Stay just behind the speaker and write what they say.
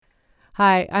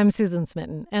Hi, I'm Susan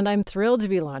Smitten, and I'm thrilled to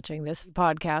be launching this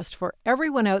podcast for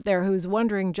everyone out there who's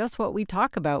wondering just what we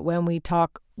talk about when we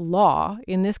talk law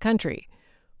in this country.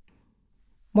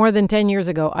 More than 10 years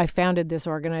ago, I founded this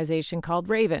organization called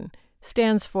RAVEN,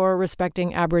 stands for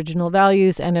Respecting Aboriginal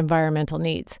Values and Environmental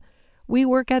Needs. We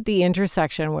work at the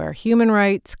intersection where human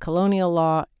rights, colonial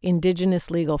law, Indigenous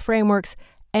legal frameworks,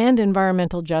 and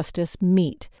environmental justice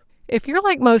meet. If you're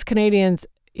like most Canadians,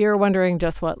 you're wondering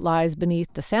just what lies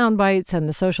beneath the sound bites and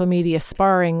the social media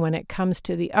sparring when it comes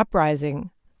to the uprising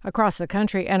across the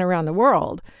country and around the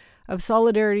world of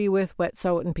solidarity with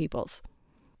Wet'suwet'en peoples.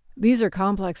 These are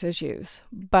complex issues,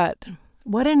 but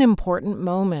what an important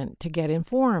moment to get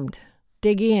informed,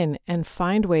 dig in, and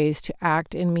find ways to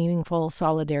act in meaningful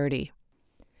solidarity.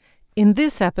 In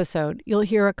this episode, you'll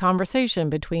hear a conversation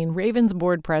between RAVEN's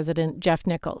board president, Jeff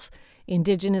Nichols,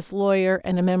 Indigenous lawyer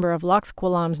and a member of Loch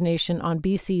Kwollam's Nation on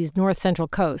BC's North Central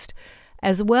Coast,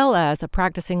 as well as a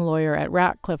practicing lawyer at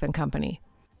Ratcliffe & Company.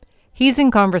 He's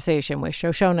in conversation with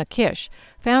Shoshona Kish,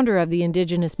 founder of the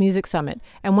Indigenous Music Summit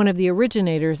and one of the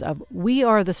originators of We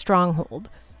Are the Stronghold,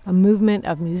 a movement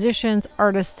of musicians,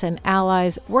 artists, and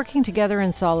allies working together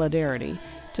in solidarity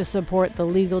to support the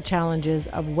legal challenges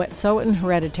of Wet'suwet'en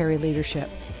hereditary leadership.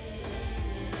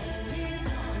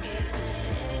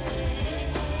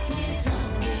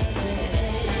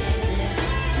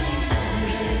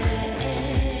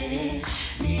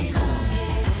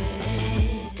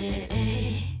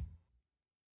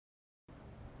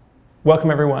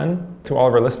 Welcome everyone to all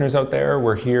of our listeners out there.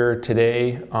 We're here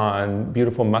today on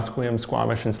beautiful Musqueam,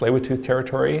 Squamish, and Tsleil-Waututh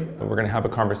territory. We're going to have a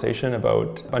conversation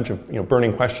about a bunch of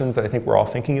burning questions that I think we're all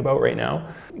thinking about right now.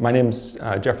 My name's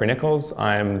Jeffrey Nichols.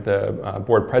 I'm the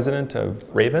board president of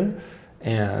RAVEN,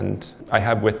 and I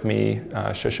have with me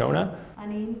Shoshona.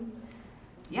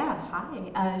 Yeah,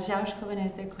 hi. Jaush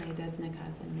Kovanezer Kledas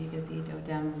Nakazan Migazi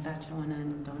Dodem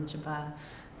Bachawanan Donjaba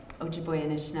Ojibwe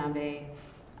Anishinaabe.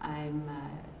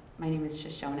 My name is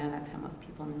Shoshona, that's how most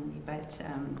people know me, but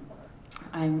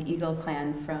I'm Eagle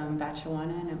Clan from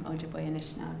Batchewana and I'm Ojibwe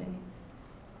Anishinaabe.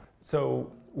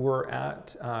 So we're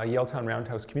at Yaletown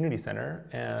Roundhouse Community Center,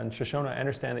 and Shoshona, I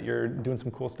understand that you're doing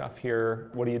some cool stuff here.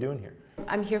 What are you doing here?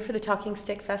 I'm here for the Talking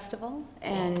Stick Festival,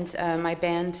 and my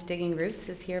band Digging Roots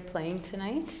is here playing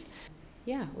tonight.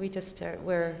 Yeah, we just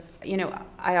I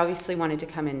obviously wanted to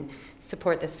come and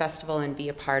support this festival and be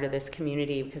a part of this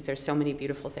community because there's so many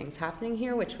beautiful things happening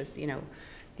here, which was, the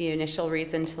initial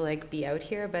reason to be out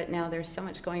here. But now there's so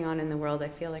much going on in the world. I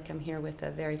feel like I'm here with a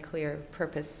very clear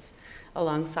purpose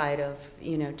alongside of,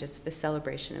 just the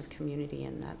celebration of community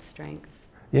and that strength.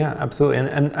 Yeah, absolutely.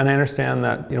 And I understand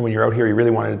that, when you're out here, you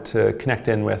really wanted to connect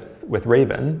in with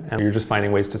RAVEN, and you're just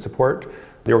finding ways to support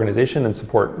the organization and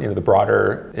support, the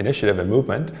broader initiative and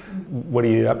movement. Mm-hmm. What are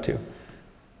you up to?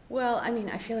 Well,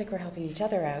 I feel like we're helping each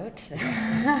other out.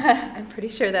 I'm pretty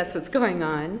sure that's what's going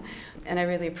on, and I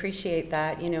really appreciate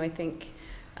that. I think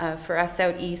for us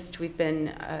out east, we've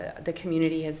been, the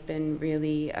community has been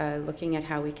really looking at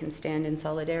how we can stand in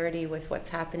solidarity with what's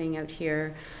happening out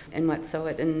here in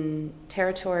Wet'suwet'en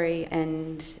territory,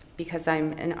 and because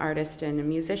I'm an artist and a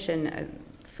musician,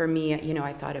 for me,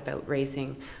 I thought about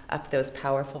raising up those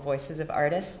powerful voices of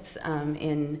artists,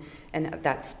 and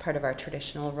that's part of our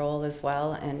traditional role as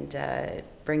well, and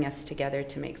bring us together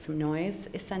to make some noise,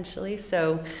 essentially.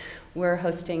 So we're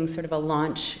hosting sort of a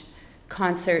launch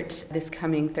concert this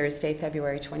coming Thursday,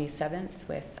 February 27th,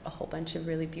 with a whole bunch of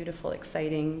really beautiful,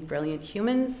 exciting, brilliant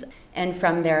humans. And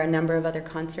from there, a number of other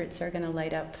concerts are going to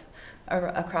light up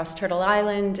across Turtle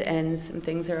Island, and some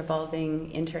things are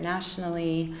evolving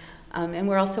internationally. And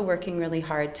we're also working really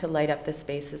hard to light up the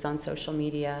spaces on social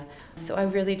media. So I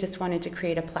really just wanted to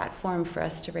create a platform for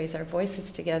us to raise our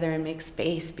voices together and make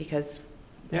space, because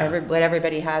what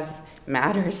everybody has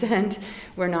matters, and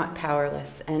we're not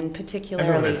powerless. And particularly,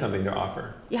 everyone has something to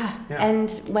offer. Yeah.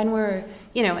 And when we're,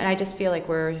 and I just feel like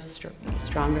we're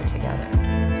stronger together.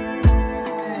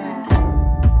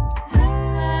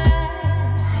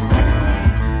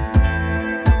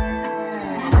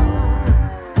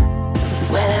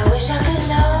 I could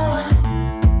load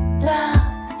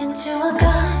love into a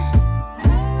gun,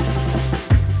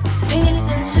 peace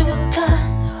into a gun,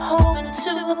 hope into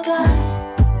a gun.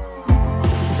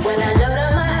 When I load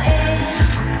up my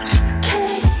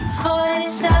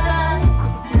AK-47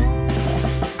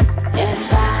 and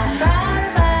fire,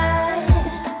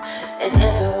 and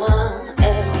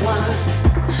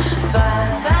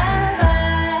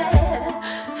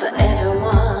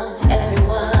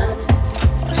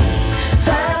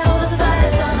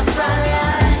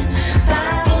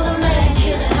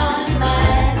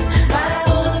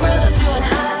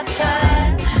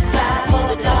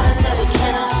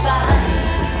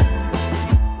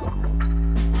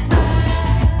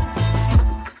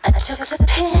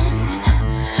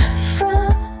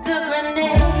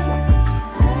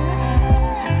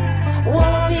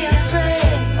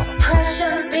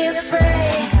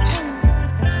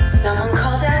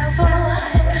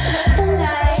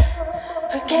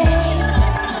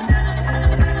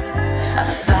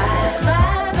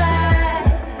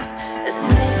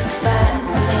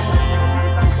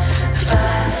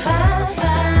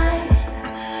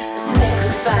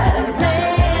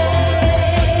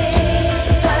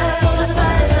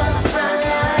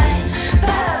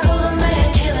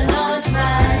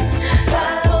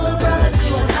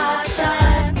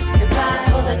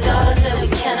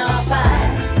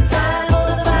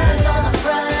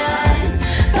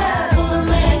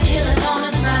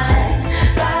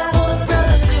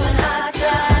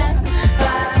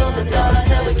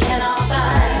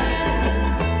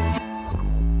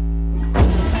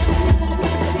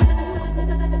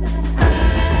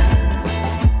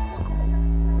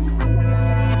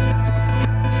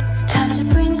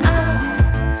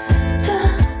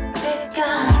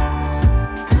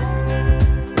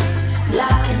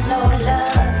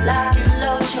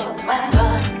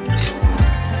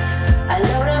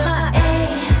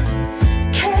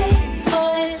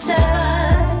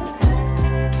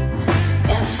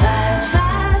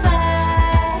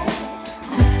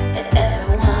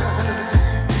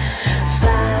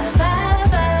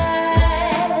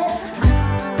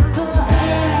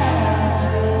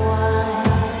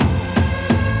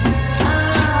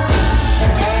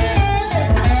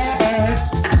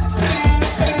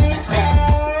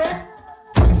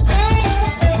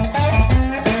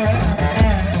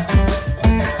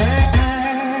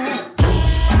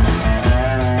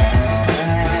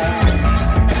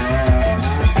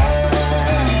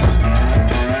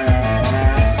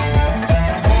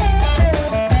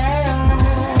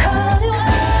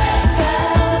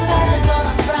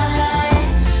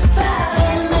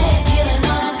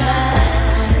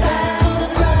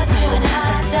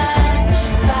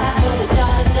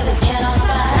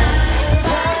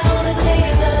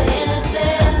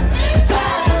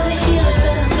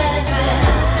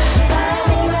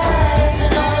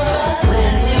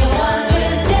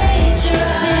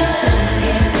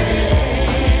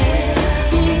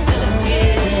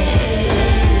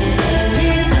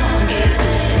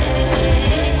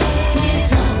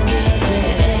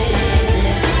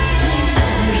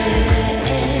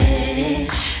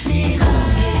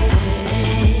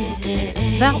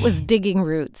That was Digging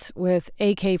Roots with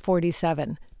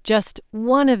AK-47, just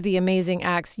one of the amazing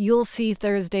acts you'll see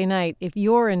Thursday night if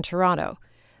you're in Toronto.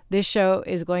 This show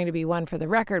is going to be one for the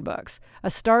record books,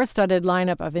 a star-studded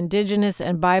lineup of Indigenous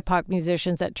and BIPOC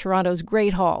musicians at Toronto's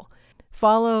Great Hall.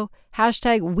 Follow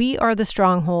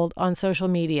 #WeAreTheStronghold on social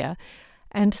media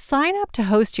and sign up to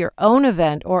host your own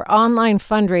event or online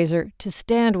fundraiser to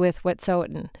stand with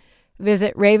Wet'suwet'en.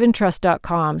 Visit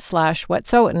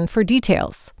raventrust.com/Wet'suwet'en for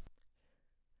details.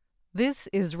 This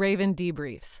is Raven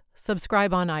Debriefs.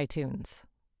 Subscribe on iTunes.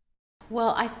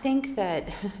 Well, I think that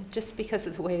just because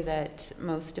of the way that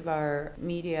most of our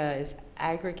media is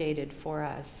aggregated for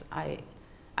us,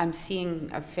 I'm seeing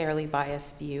a fairly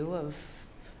biased view of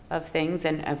things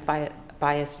and a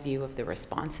biased view of the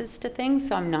responses to things.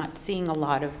 So I'm not seeing a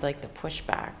lot of like the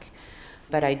pushback,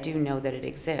 but I do know that it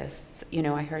exists. You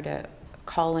know, I heard a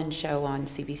call-in show on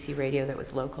CBC Radio that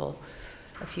was local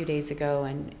a few days ago,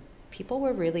 and people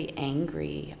were really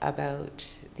angry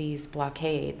about these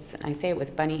blockades. And I say it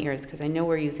with bunny ears because I know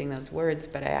we're using those words,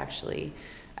 but I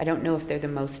don't know if they're the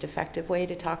most effective way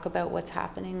to talk about what's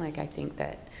happening. Like, I think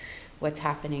that what's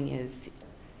happening is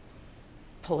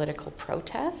political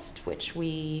protest,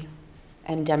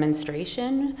 and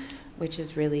demonstration, which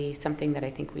is really something that I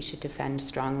think we should defend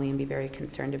strongly and be very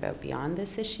concerned about beyond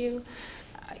this issue.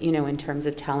 You know, in terms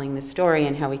of telling the story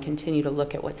and how we continue to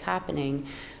look at what's happening,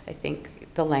 I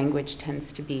think the language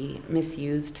tends to be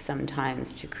misused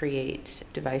sometimes to create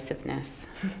divisiveness.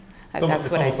 It's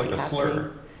almost like a happening.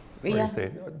 slur, where Yeah. you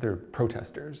say they're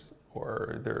protesters,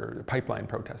 or they're pipeline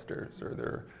protesters, or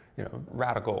they're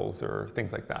radicals, or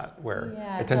things like that, where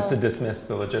it tends to dismiss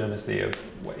the legitimacy of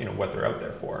what they're out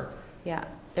there for. Yeah,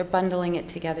 they're bundling it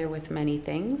together with many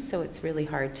things, so it's really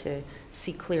hard to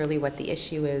see clearly what the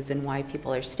issue is and why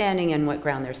people are standing and what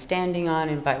ground they're standing on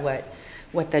and by what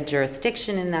the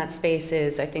jurisdiction in that space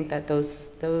is. I think that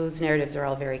those narratives are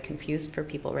all very confused for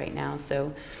people right now.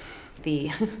 So the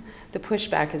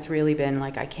pushback has really been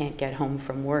like, I can't get home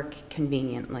from work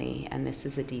conveniently, and this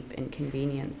is a deep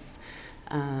inconvenience.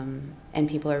 And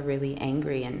people are really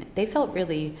angry, and they felt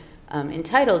really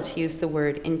entitled to use the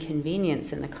word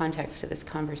inconvenience in the context of this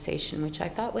conversation, which I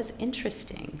thought was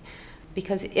interesting.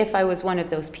 Because if I was one of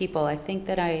those people, I think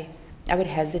that I would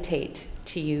hesitate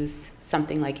to use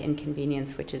something like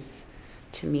inconvenience, which is,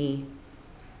 to me,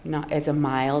 not as a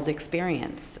mild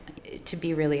experience. To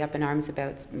be really up in arms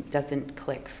about doesn't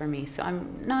click for me. So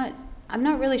I'm not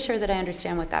really sure that I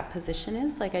understand what that position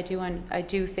is. Like, I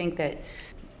do think that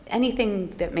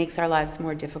anything that makes our lives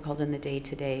more difficult in the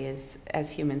day-to-day is,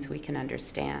 as humans, we can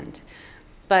understand.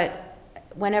 But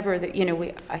whenever,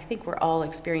 I think we're all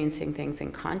experiencing things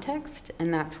in context,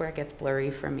 and that's where it gets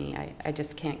blurry for me. I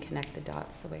just can't connect the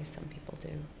dots the way some people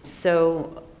do.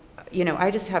 So,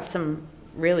 I just have some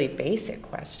really basic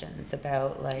questions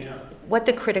about, what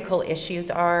the critical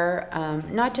issues are,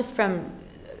 not just from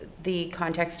the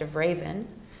context of Raven,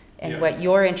 and what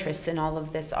your interests in all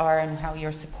of this are, and how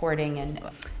you're supporting and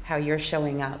how you're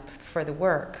showing up for the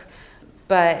work.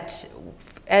 But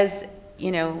as,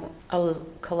 a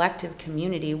collective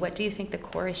community, what do you think the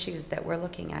core issues that we're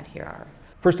looking at here are?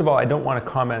 First of all, I don't want to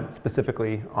comment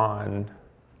specifically on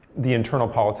the internal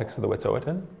politics of the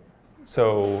Wet'suwet'en.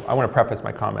 So I want to preface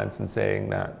my comments in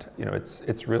saying that,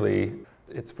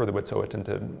 it's for the Wet'suwet'en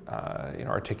to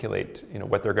articulate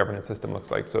what their governance system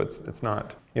looks like. So it's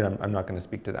not, I'm not going to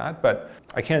speak to that, but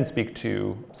I can speak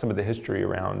to some of the history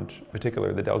around,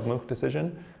 particularly the Delgamuukw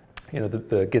decision.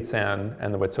 The Gitxsan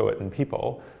and the Wet'suwet'en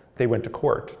people, they went to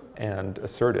court and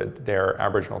asserted their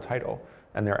Aboriginal title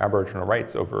and their Aboriginal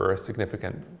rights over a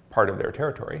significant part of their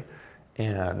territory.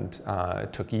 And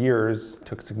it took years,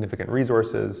 took significant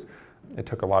resources. It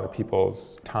took a lot of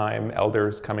people's time,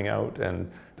 elders coming out, and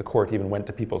the court even went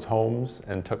to people's homes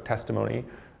and took testimony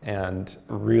and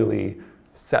really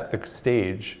set the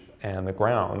stage and the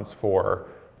grounds for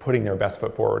putting their best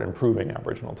foot forward and proving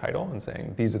Aboriginal title and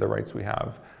saying, these are the rights we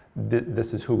have,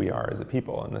 this is who we are as a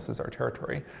people, and this is our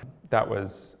territory. That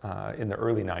was in the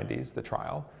early 90s, the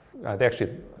trial. They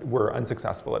actually were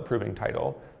unsuccessful at proving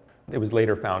title. It was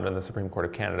later found in the Supreme Court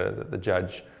of Canada that the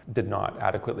judge did not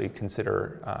adequately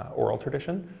consider oral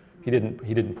tradition. He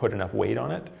didn't put enough weight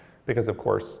on it because, of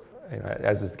course,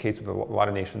 as is the case with a lot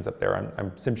of nations up there,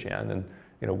 I'm Tsimshian, and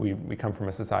we come from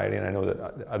a society, and I know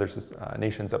that other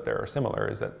nations up there are similar,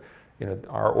 is that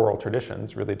our oral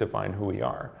traditions really define who we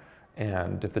are.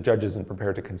 And if the judge isn't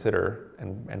prepared to consider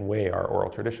and weigh our oral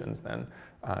traditions, then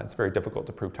it's very difficult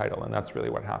to prove title, and that's really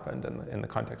what happened in the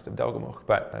context of Delgamuukw.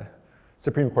 But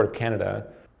Supreme Court of Canada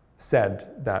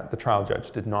said that the trial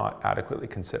judge did not adequately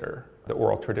consider the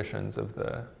oral traditions of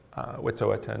the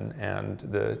Wet'suwet'en and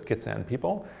the Gitxsan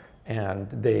people, and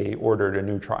they ordered a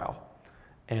new trial.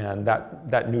 And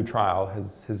that new trial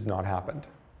has not happened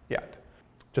yet.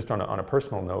 Just on a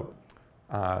personal note,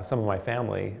 some of my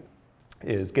family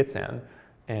is Gitxsan,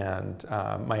 and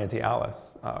my Auntie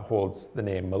Alice holds the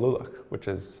name Maluluk, which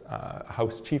is a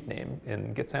house chief name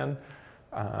in Gitxsan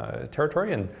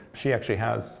territory, and she actually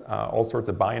has all sorts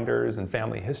of binders and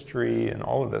family history and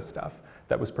all of this stuff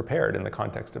that was prepared in the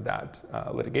context of that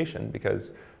litigation,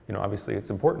 because obviously it's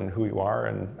important who you are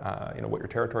and what your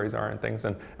territories are and things,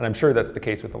 and I'm sure that's the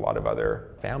case with a lot of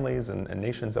other families and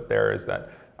nations up there. Is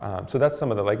that so that's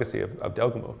some of the legacy of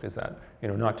Delgamuukw, is that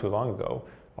not too long ago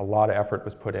a lot of effort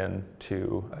was put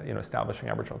into establishing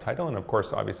Aboriginal title, and of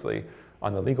course obviously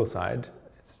on the legal side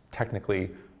it's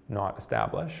technically not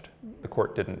established. The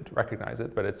court didn't recognize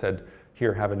it, but it said,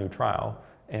 here, have a new trial.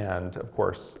 And of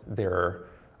course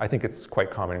I think it's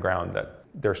quite common ground that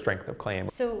their strength of claim.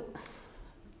 So,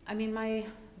 I mean, my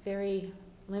very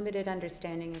limited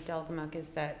understanding of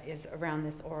Delgamuukw is around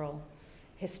this oral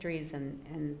histories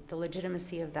and the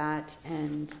legitimacy of that,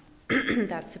 and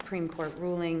that Supreme Court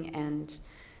ruling, and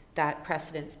that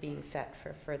precedence being set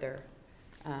for further,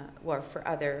 or for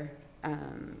other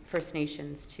First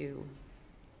Nations to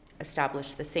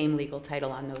establish the same legal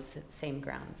title on those same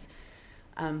grounds.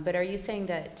 But are you saying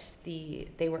that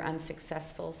they were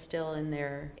unsuccessful still in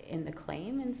the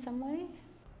claim in some way?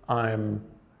 I'm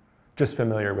just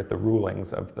familiar with the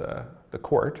rulings of the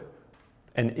court,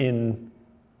 and in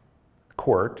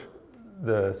court,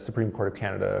 the Supreme Court of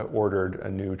Canada ordered a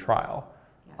new trial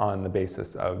on the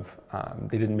basis of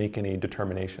they didn't make any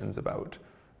determinations about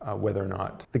whether or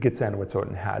not the Gitxsan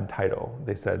Wet'suwet'en had title.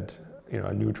 They said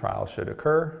a new trial should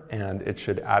occur, and it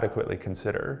should adequately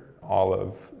consider all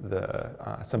of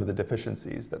some of the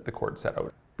deficiencies that the court set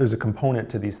out. There's a component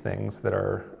to these things that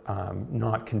are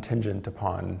not contingent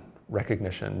upon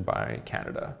recognition by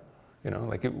Canada.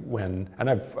 And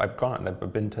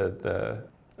I've been to the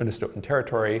Unistoten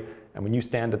territory, and when you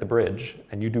stand at the bridge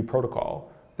and you do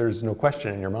protocol, there's no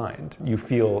question in your mind. You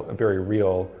feel a very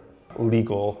real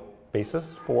legal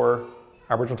basis for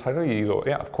Aboriginal title. You go,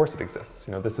 yeah, of course it exists.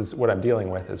 This is what I'm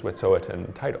dealing with, is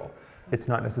Wet'suwet'en title. It's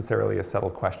not necessarily a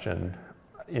settled question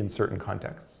in certain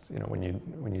contexts. When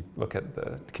you look at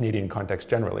the Canadian context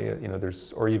generally,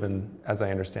 there's, or even as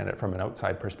I understand it from an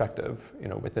outside perspective,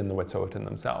 within the Wet'suwet'en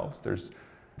themselves, there's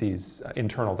these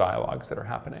internal dialogues that are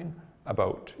happening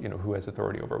about who has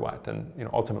authority over what, and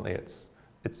ultimately it's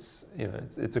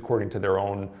according to their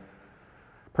own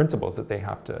principles that they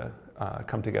have to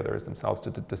come together as themselves to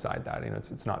decide that.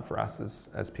 It's not for us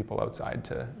as people outside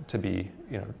to be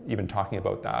even talking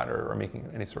about that or making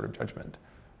any sort of judgment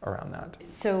around that.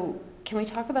 So can we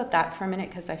talk about that for a minute?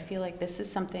 Because I feel like this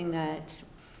is something that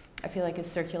I feel like is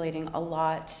circulating a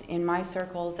lot in my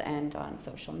circles and on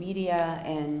social media,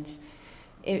 and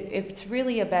it's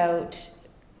really about,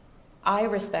 I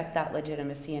respect that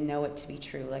legitimacy and know it to be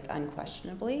true, like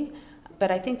unquestionably. But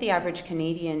I think the average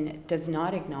Canadian does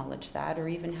not acknowledge that, or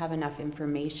even have enough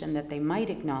information that they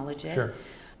might acknowledge it. Sure.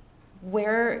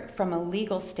 Where, from a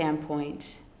legal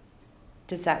standpoint,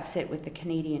 does that sit with the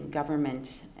Canadian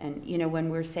government? And, when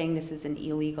we're saying this is an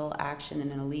illegal action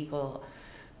and an illegal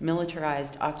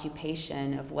militarized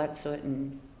occupation of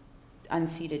Wet'suwet'en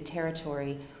unceded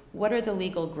territory, what are the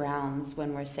legal grounds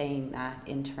when we're saying that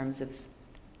in terms of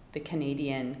the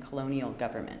Canadian colonial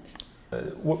government?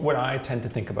 What I tend to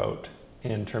think about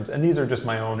in terms, and these are just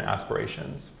my own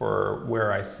aspirations for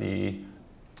where I see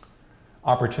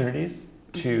opportunities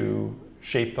to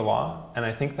shape the law, and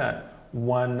I think that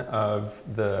one of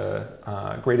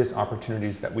the greatest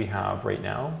opportunities that we have right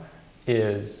now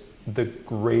is the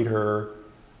greater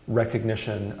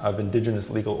recognition of Indigenous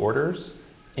legal orders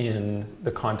in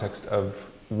the context of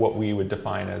what we would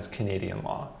define as Canadian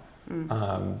law.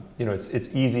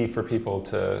 It's easy for people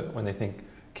to, when they think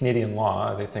Canadian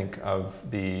law, they think of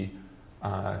the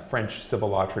French civil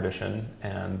law tradition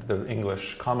and the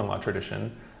English common law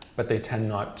tradition, but they tend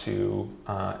not to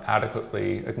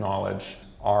adequately acknowledge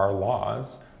our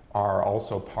laws are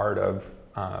also part of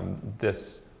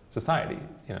this society.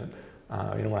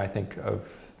 When I think of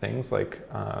things like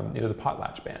the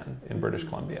potlatch ban in British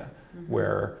Columbia,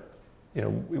 where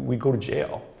we go to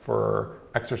jail for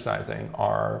exercising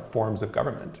our forms of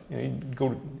government.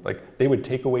 They would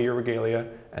take away your regalia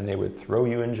and they would throw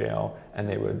you in jail and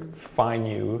they would fine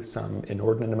you some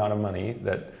inordinate amount of money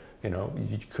that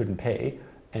you couldn't pay,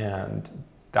 and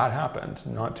that happened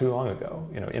not too long ago,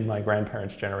 in my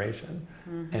grandparents' generation.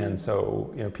 And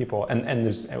so people,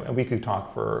 and we could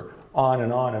talk for on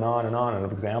and on and on and on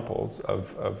of examples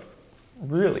of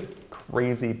really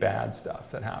crazy bad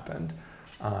stuff that happened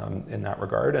in that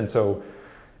regard.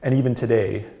 And even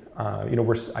today,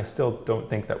 I still don't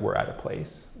think that we're at a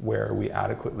place where we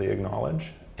adequately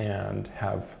acknowledge and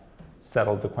have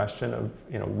settled the question of,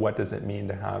 what does it mean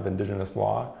to have Indigenous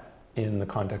law in the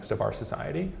context of our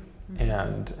society?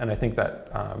 And I think that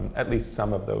at least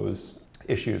some of those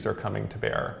issues are coming to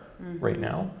bear right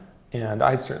now. And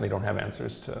I certainly don't have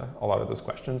answers to a lot of those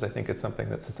questions. I think it's something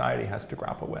that society has to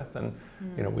grapple with, and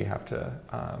we have to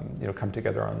come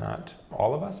together on that,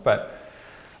 all of us. But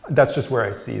that's just where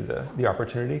I see the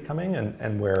opportunity coming,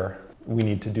 and where we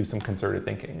need to do some concerted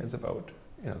thinking is about,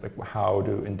 like, how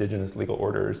do Indigenous legal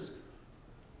orders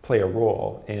play a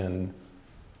role in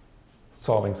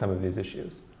solving some of these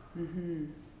issues.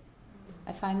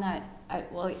 I find that,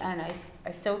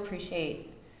 I so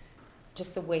appreciate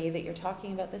just the way that you're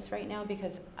talking about this right now,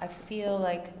 because I feel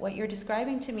like what you're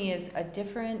describing to me is a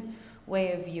different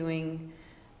way of viewing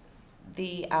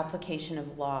the application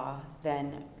of law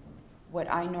than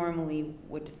what I normally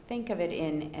would think of it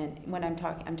in, and when I'm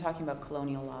talking about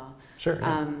colonial law. Sure.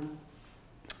 Yeah.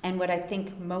 And what I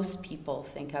think most people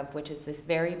think of, which is this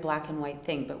very black and white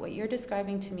thing, but what you're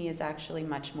describing to me is actually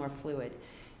much more fluid.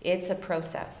 It's a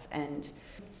process. And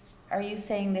are you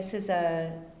saying this is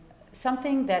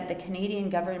something that the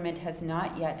Canadian government has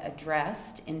not yet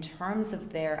addressed in terms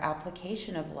of their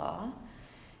application of law,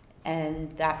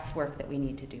 and that's work that we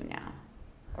need to do now?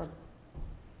 Or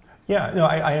Yeah, no,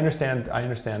 I understand. I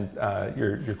understand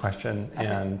your question, Okay.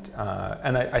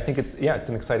 and I think it's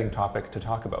an exciting topic to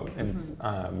talk about, and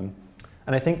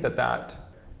and I think that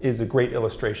is a great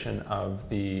illustration of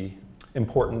the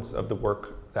importance of the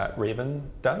work that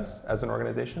Raven does as an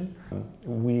organization.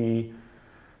 We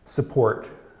support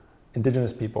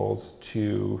Indigenous peoples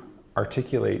to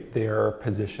articulate their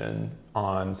position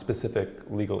on specific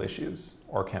legal issues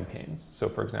or campaigns. So,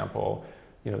 for example,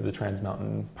 the Trans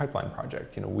Mountain Pipeline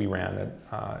Project. We ran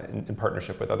in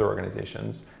partnership with other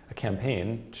organizations a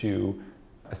campaign to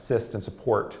assist and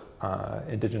support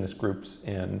Indigenous groups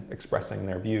in expressing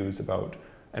their views about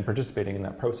and participating in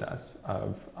that process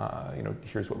of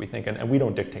here's what we think, and we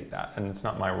don't dictate that, and it's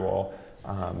not my role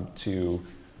to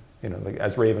like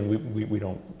as Raven, we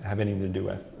don't have anything to do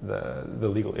with the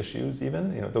legal issues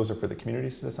even. Those are for the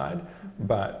communities to decide.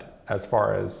 But as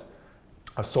far as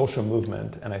a social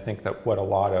movement, and I think that what a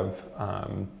lot of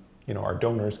our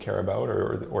donors care about,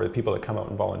 or the people that come out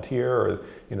and volunteer, or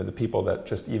the people that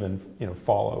just even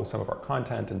follow some of our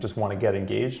content and just want to get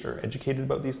engaged or educated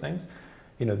about these things,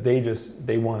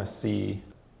 they want to see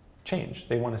change.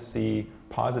 They want to see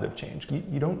positive change.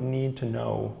 You don't need to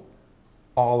know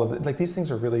all of it. Like, these things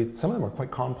are really, some of them are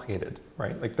quite complicated,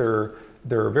 right? Like, they're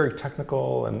very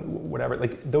technical and whatever.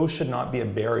 Like, those should not be a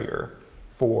barrier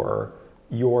for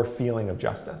your feeling of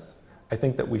justice. I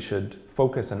think that we should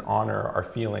focus and honor our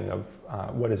feeling of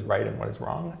what is right and what is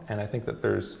wrong. And I think that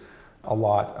there's a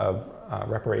lot of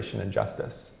reparation and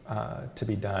justice to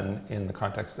be done in the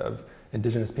context of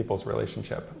Indigenous people's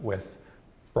relationship with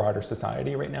broader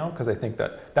society right now, because I think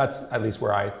that that's at least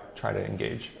where I try to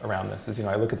engage around this. Is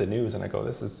I look at the news and I go,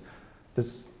 this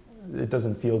it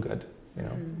doesn't feel good.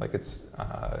 Like, it's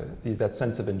that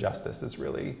sense of injustice is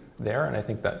really there, and I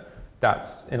think that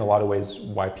that's in a lot of ways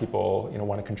why people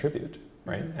want to contribute,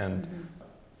 right? And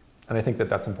I think that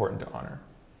that's important to honor.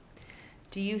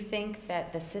 do you think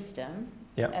that the system,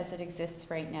 as it exists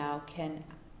right now,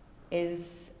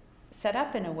 is set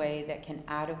up in a way that can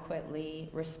adequately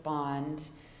respond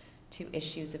to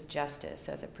issues of justice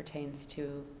as it pertains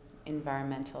to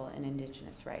environmental and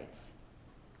Indigenous rights?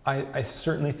 I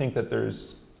certainly think that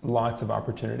there's lots of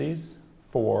opportunities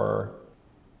for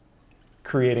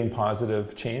creating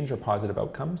positive change or positive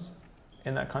outcomes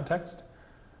in that context.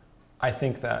 I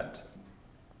think that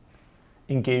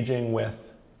engaging with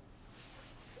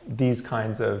these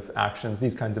kinds of actions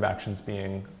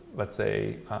being, let's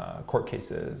say, court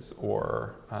cases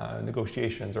or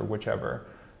negotiations or whichever,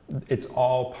 it's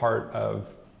all part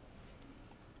of,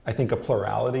 I think, a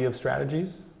plurality of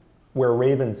strategies. Where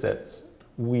Raven sits,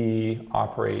 we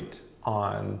operate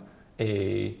on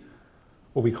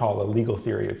what we call a legal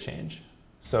theory of change.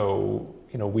 So,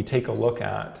 we take a look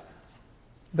at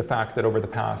the fact that over the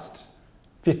past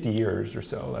 50 years or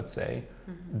so, let's say,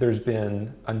 there's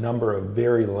been a number of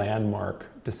very landmark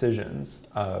decisions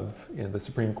of the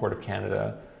Supreme Court of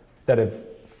Canada that have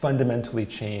fundamentally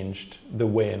changed the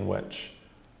way in which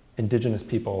Indigenous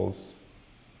peoples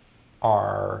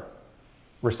are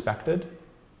respected,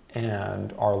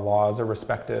 and our laws are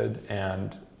respected,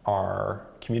 and our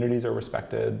communities are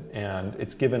respected, and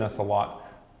it's given us a lot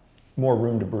more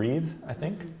room to breathe, I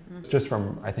think. Just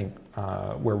from, I think,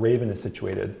 where Raven is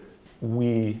situated,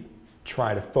 we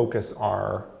try to focus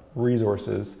our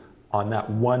resources on that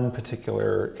one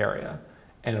particular area.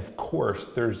 And of course,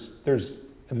 there's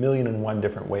a million and one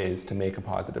different ways to make a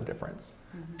positive difference.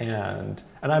 And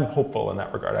I'm hopeful in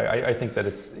that regard. I think that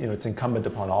it's incumbent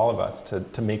upon all of us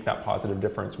to make that positive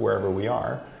difference wherever we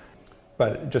are.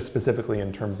 But just specifically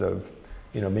in terms of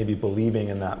maybe believing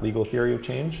in that legal theory of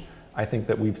change, I think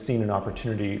that we've seen an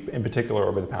opportunity, in particular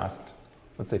over the past,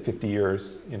 let's say 50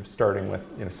 years, starting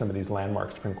with some of these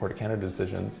landmark Supreme Court of Canada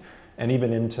decisions, and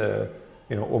even into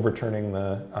overturning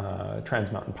the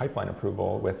Trans Mountain Pipeline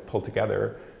approval with Pull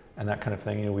Together and that kind of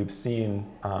thing. We've seen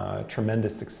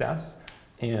tremendous success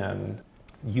in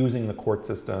using the court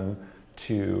system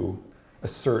to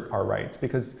assert our rights,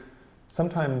 because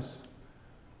sometimes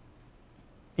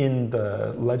in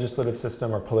the legislative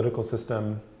system or political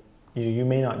system, you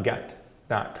may not get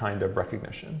that kind of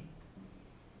recognition.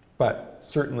 But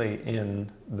certainly in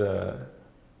the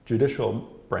judicial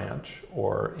branch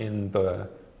or in the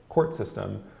court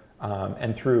system,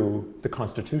 and through the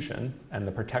Constitution and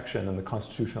the protection and the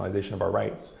constitutionalization of our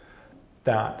rights,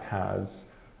 that has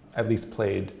at least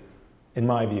played, in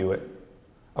my view,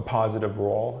 a positive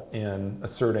role in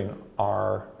asserting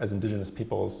our, as Indigenous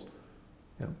peoples,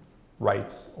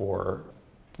 rights, or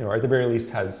at the very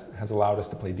least has allowed us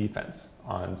to play defense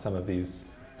on some of these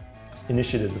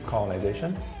initiatives of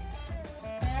colonization.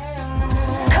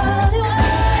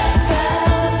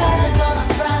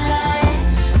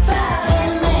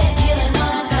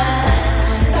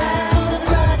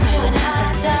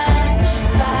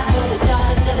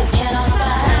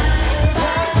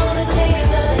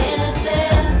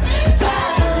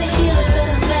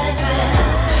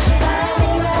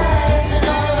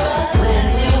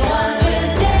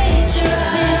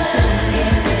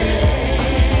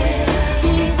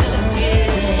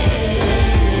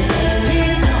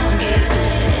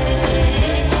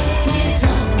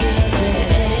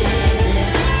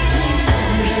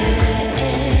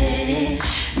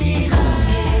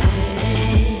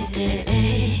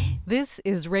 This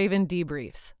is Raven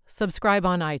Debriefs. Subscribe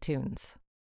on iTunes.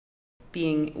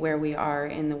 Being where we are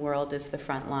in the world is the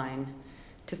front line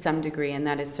to some degree, and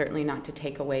that is certainly not to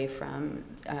take away from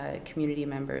community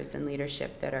members and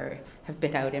leadership that have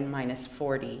been out in minus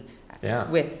 40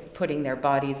 with putting their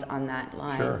bodies on that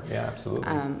line. Sure, yeah, absolutely.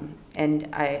 And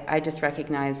I just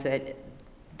recognize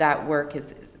that work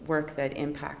is work that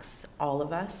impacts all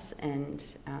of us, and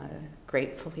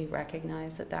gratefully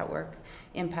recognize that work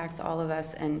impacts all of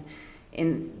us, and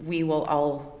we will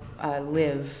all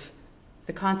live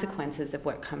the consequences of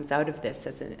what comes out of this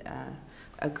as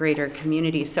a greater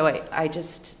community. So I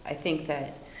think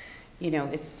that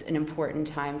it's an important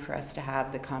time for us to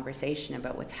have the conversation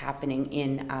about what's happening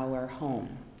in our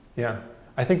home. Yeah,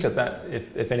 I think that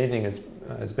if anything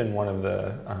has been one of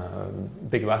the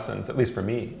big lessons, at least for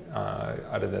me,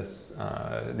 out of this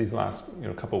these last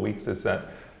couple of weeks, is that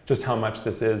just how much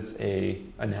this is a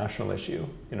national issue.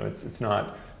 It's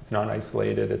not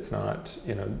isolated. It's not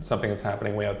something that's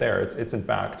happening way out there. It's in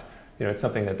fact it's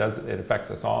something that it affects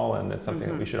us all, and it's something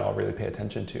that we should all really pay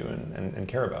attention to and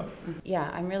care about. Yeah,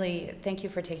 thank you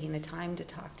for taking the time to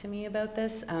talk to me about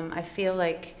this. I feel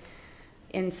like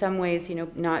in some ways,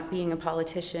 not being a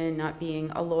politician, not being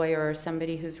a lawyer, or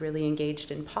somebody who's really engaged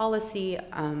in policy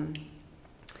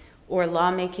or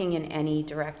lawmaking in any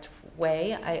direct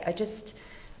way, I just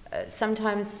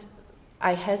sometimes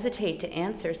I hesitate to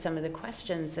answer some of the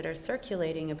questions that are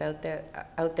circulating out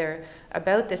there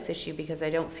about this issue, because I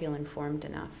don't feel informed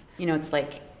enough. It's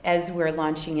like, as we're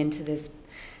launching into this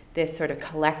sort of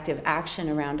collective action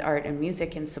around art and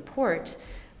music and support,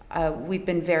 we've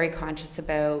been very conscious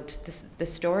about the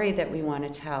story that we want to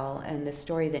tell and the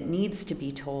story that needs to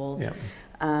be told,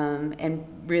 and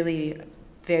really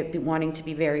wanting to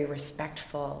be very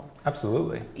respectful.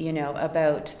 Absolutely.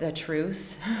 About the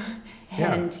truth,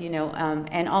 and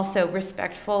and also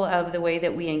respectful of the way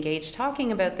that we engage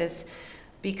talking about this,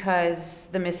 because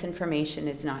the misinformation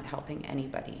is not helping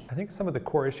anybody. I think some of the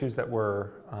core issues that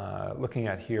we're looking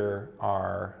at here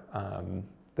are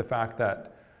the fact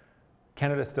that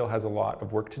Canada still has a lot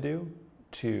of work to do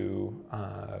to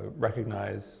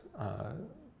recognize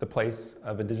the place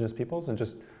of Indigenous peoples, and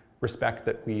just respect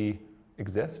that we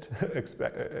exist.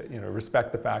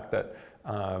 Respect the fact that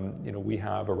we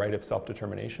have a right of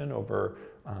self-determination over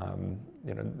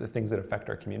the things that affect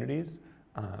our communities.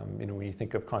 When you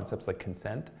think of concepts like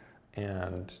consent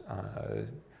and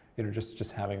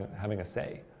just having a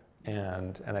say,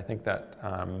 and I think that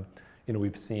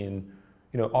we've seen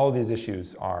all of these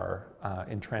issues are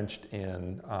entrenched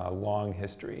in a long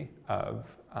history of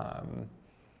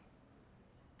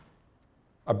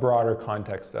a broader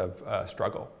context of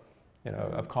struggle.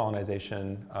 Of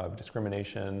colonization, of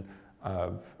discrimination,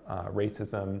 of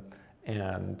racism,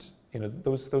 And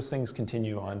those things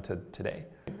continue on to today.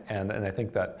 And I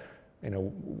think that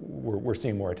we're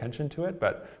seeing more attention to it,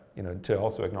 but to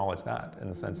also acknowledge that in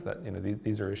the sense that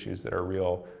these are issues that are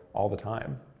real all the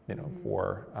time,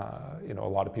 for a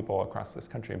lot of people across this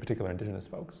country, in particular Indigenous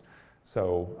folks.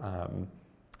 So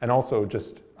and also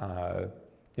just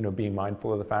being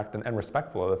mindful of the fact and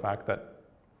respectful of the fact that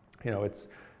it's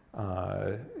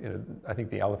I think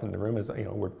the elephant in the room is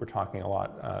we're talking a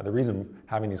lot. The reason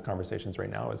having these conversations right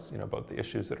now is about the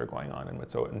issues that are going on in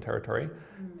Wet'suwet'en territory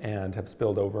and have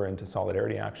spilled over into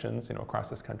solidarity actions across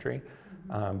this country.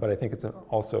 But I think it's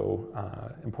also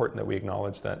important that we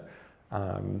acknowledge that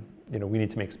we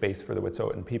need to make space for the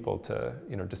Wet'suwet'en people to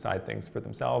decide things for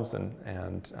themselves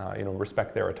and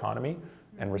respect their autonomy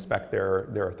and respect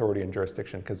their authority and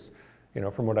jurisdiction, because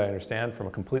from what I understand from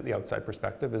a completely outside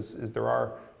perspective is there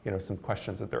are some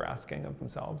questions that they're asking of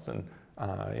themselves and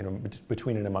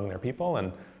between and among their people.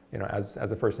 And as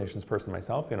a First Nations person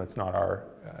myself, it's not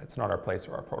our place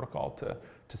or our protocol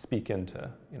to speak into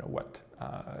what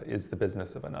is the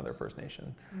business of another First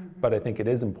Nation. But I think it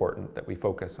is important that we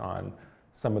focus on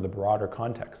some of the broader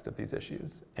context of these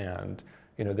issues. And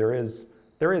there is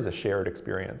a shared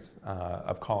experience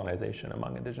of colonization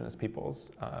among Indigenous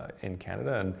peoples in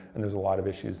Canada, and there's a lot of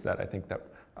issues that I think that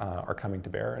are coming to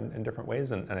bear in different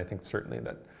ways, and I think certainly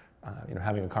that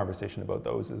having a conversation about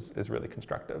those is really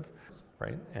constructive,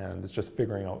 right? And it's just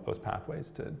figuring out those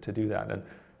pathways to do that. And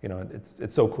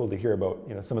it's so cool to hear about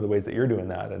some of the ways that you're doing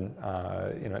that, and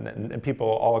and people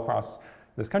all across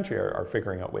this country are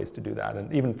figuring out ways to do that.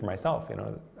 And even for myself,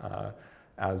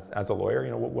 as a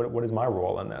lawyer, what is my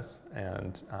role in this,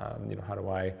 and how do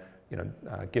I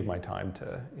give my time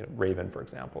to Raven, for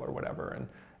example, or whatever,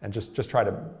 and just try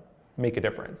to make a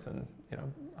difference, and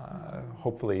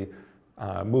hopefully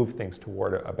move things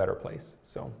toward a better place.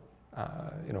 So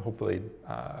hopefully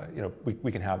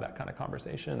we can have that kind of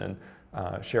conversation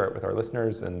and share it with our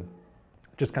listeners, and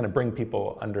just kind of bring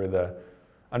people under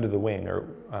the wing, or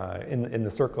in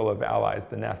the circle of allies,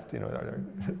 the nest,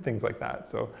 things like that.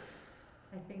 So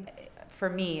I think for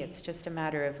me, it's just a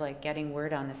matter of getting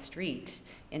word on the street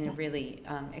in a really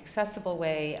accessible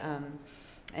way.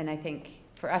 And I think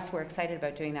for us, we're excited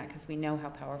about doing that because we know how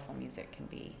powerful music can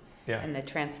be, and the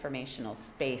transformational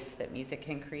space that music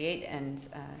can create,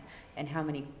 and how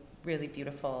many really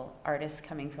beautiful artists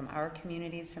coming from our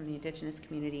communities, from the Indigenous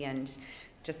community, and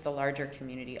just the larger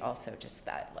community also, just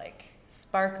that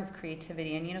spark of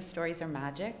creativity. And stories are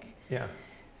magic. Yeah.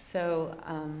 So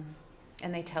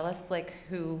and they tell us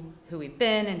who we've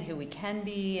been and who we can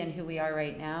be and who we are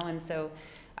right now. And so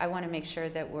I want to make sure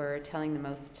that we're telling the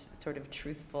most sort of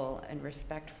truthful and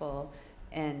respectful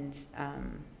and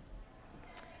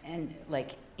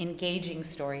engaging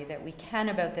story that we can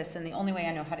about this. And the only way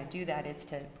I know how to do that is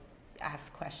to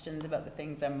ask questions about the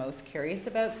things I'm most curious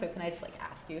about. So can I just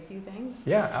ask you a few things?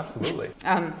 Yeah, absolutely.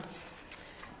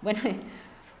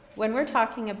 When we're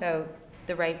talking about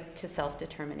the right to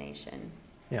self-determination,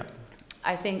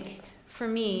 I think for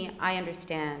me, I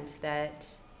understand that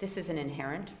this is an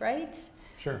inherent right.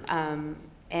 Sure.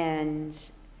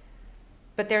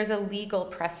 But there's a legal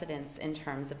precedence in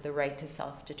terms of the right to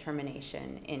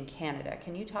self-determination in Canada.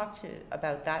 Can you talk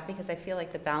about that? Because I feel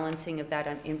like the balancing of that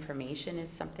information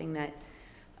is something that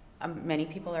many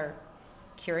people are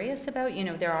curious about.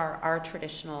 There are our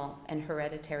traditional and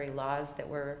hereditary laws that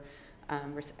we're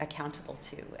accountable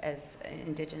to as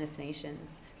Indigenous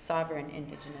nations, sovereign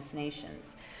Indigenous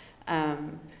nations.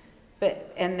 And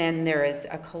then there is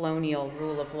a colonial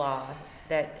rule of law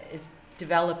that is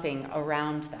developing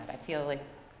around that. I feel like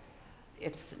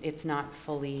it's not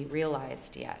fully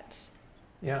realized yet.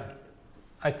 Yeah,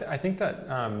 I think that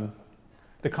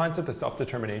the concept of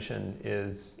self-determination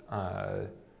is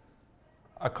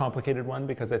a complicated one,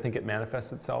 because I think it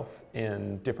manifests itself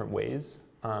in different ways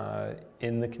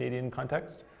in the Canadian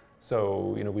context.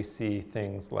 So, we see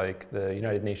things like the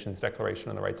United Nations Declaration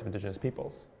on the Rights of Indigenous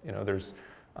Peoples. There's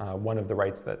one of the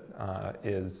rights that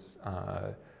is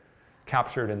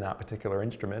captured in that particular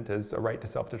instrument is a right to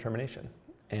self-determination.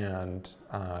 And,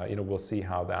 we'll see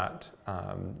how that,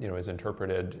 is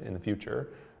interpreted in the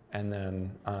future. And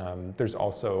then there's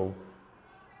also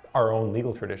our own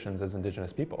legal traditions as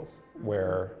Indigenous peoples,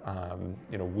 where,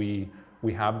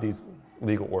 we have these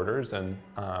legal orders, and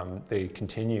they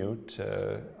continue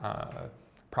to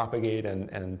propagate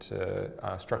and to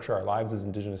structure our lives as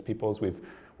Indigenous peoples.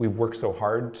 We've worked so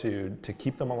hard to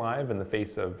keep them alive in the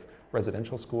face of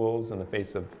residential schools, in the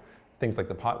face of things like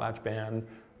the potlatch ban,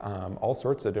 all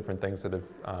sorts of different things that have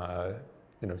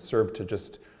served to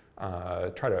just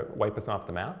try to wipe us off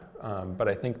the map. But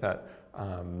I think that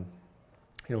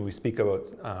when we speak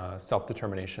about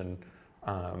self-determination,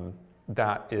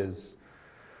 that is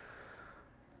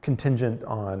contingent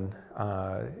on,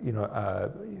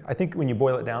 I think when you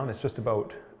boil it down, it's just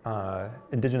about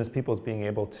Indigenous peoples being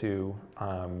able to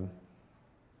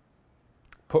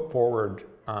put forward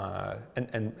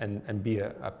and be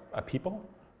a people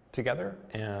together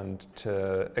and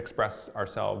to express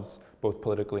ourselves both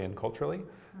politically and culturally.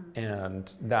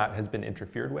 And that has been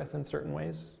interfered with in certain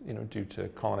ways, due to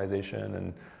colonization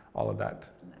and all of that.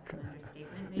 That's an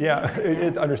understatement. Maybe. Yeah,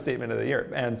 it's Yes. understatement of the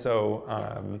year. And so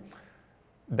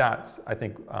that's, I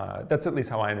think, that's at least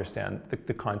how I understand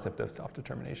the concept of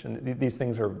self-determination. These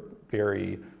things are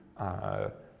very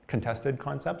contested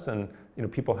concepts, and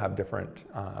people have different,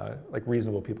 like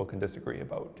reasonable people can disagree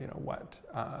about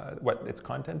what its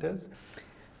content is.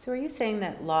 So are you saying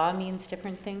that law means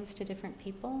different things to different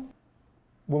people?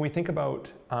 When we think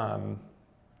about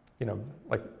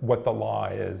like what the law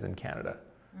is in Canada,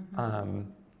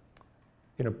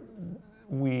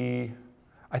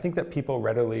 I think that people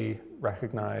readily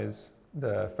recognize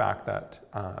the fact that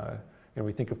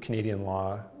we think of Canadian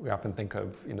law, we often think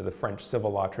of the French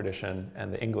civil law tradition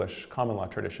and the English common law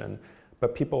tradition,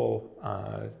 but people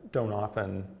don't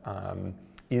often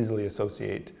easily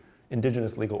associate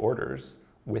Indigenous legal orders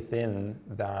within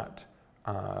that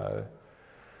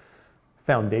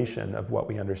foundation of what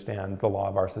we understand the law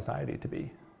of our society to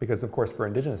be. Because of course for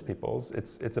Indigenous peoples,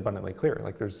 it's abundantly clear.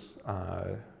 Like there's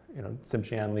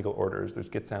Tsimshian legal orders, there's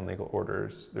Gitxsan legal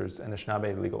orders, there's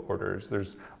Anishinaabe legal orders,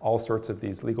 there's all sorts of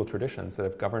these legal traditions that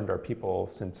have governed our people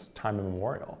since time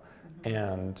immemorial.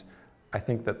 And I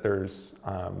think that there's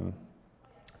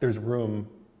room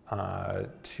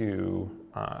to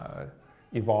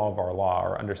evolve our law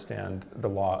or understand the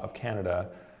law of Canada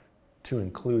to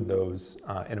include those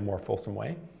in a more fulsome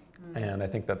way. And I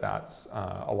think that that's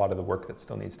a lot of the work that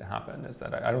still needs to happen, is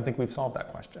that I don't think we've solved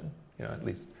that question, at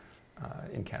least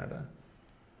in Canada.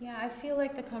 Yeah, I feel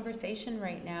like the conversation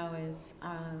right now is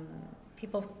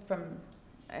people from,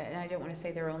 and I don't want to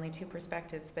say there are only two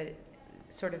perspectives, but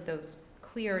sort of those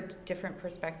clear different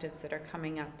perspectives that are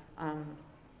coming up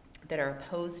that are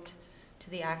opposed to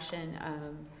the action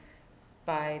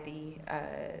by the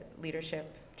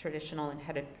leadership, traditional and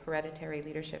hereditary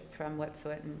leadership from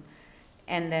Wet'suwet'en,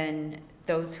 and then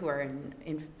those who are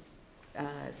in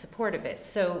support of it.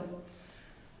 So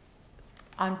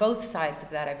on both sides of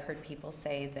that, I've heard people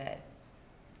say that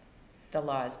the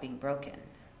law is being broken.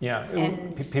 Yeah,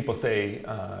 And people say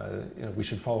we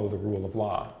should follow the rule of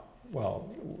law. Well,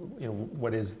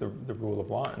 what is the rule of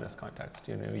law in this context?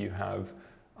 You have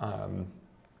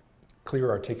clear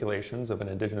articulations of an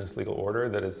Indigenous legal order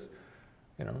that is,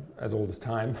 as old as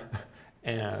time,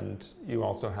 and you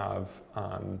also have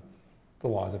the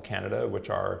laws of Canada, which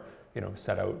are,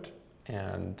 set out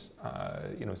and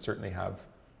certainly have,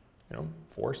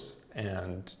 force,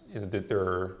 and that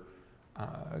they're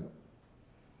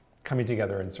coming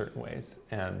together in certain ways,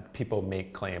 and people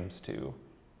make claims to,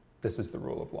 this is the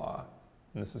rule of law,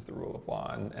 and this is the rule of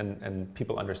law, and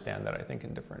people understand that, I think,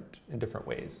 in different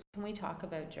ways. Can we talk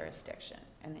about jurisdiction,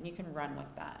 and then you can run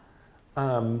with that?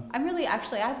 I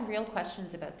have real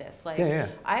questions about this. Like, yeah.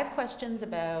 I have questions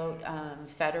about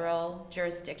federal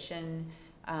jurisdiction.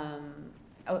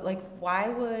 Why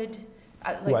would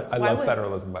I love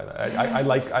federalism by that. I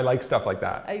like stuff like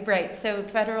that. Right. So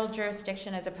federal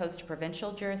jurisdiction as opposed to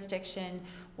provincial jurisdiction.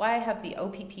 Why have the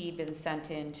OPP been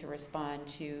sent in to respond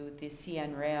to the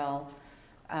CN Rail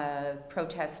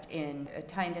protest in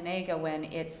Tyendinaga when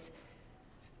it's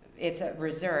a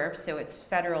reserve, so it's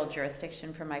federal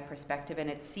jurisdiction from my perspective, and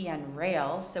it's CN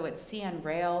Rail, so it's CN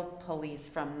Rail police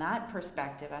from that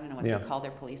perspective. I don't know what they call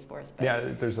their police force,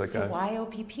 but there's like so why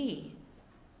OPP?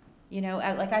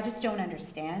 I just don't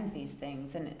understand these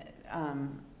things, and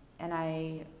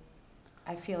I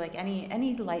feel like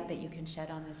any light that you can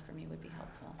shed on this for me would be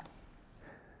helpful.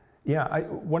 Yeah,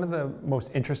 one of the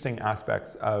most interesting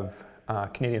aspects of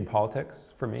Canadian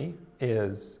politics for me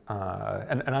is,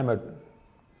 and I'm a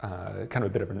kind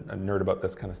of a bit of a nerd about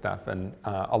this kind of stuff, and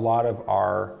a lot of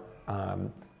our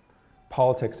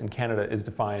politics in Canada is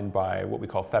defined by what we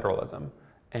call federalism.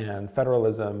 And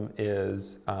federalism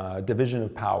is division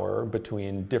of power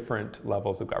between different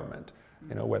levels of government,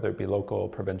 whether it be local,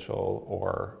 provincial,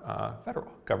 or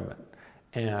federal government.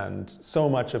 And so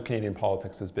much of Canadian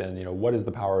politics has been, what is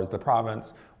the powers of the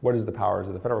province, what is the powers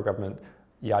of the federal government,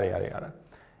 yada, yada, yada.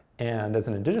 And as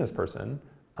an Indigenous person,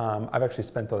 I've actually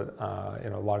spent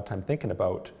a lot of time thinking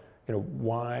about,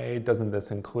 why doesn't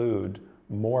this include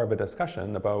more of a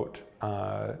discussion about,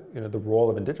 the role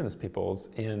of Indigenous peoples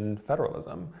in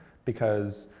federalism?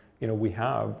 Because, we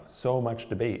have so much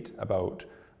debate about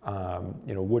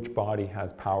which body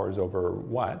has powers over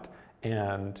what.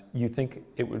 And you think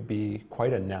it would be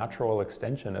quite a natural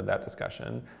extension of that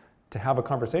discussion to have a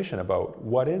conversation about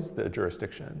what is the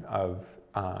jurisdiction of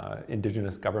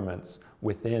Indigenous governments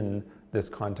within this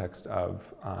context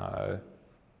of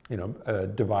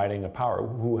dividing a power,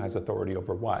 who has authority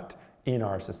over what in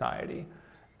our society.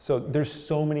 So there's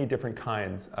so many different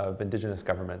kinds of Indigenous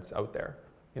governments out there.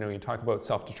 You talk about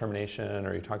self-determination,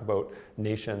 or you talk about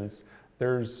nations.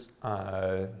 There's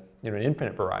an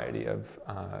infinite variety of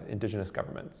Indigenous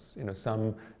governments.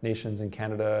 Some nations in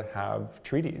Canada have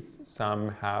treaties, some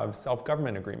have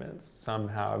self-government agreements, some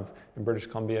have, in British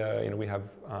Columbia, we have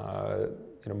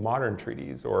modern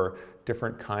treaties or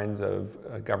different kinds of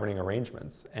governing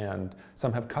arrangements, and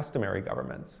some have customary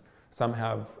governments. Some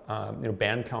have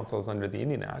band councils under the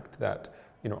Indian Act that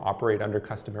operate under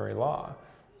customary law.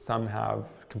 Some have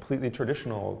completely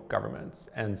traditional governments,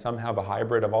 and some have a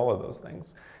hybrid of all of those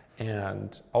things.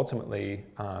 And ultimately,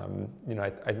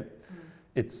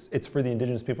 it's for the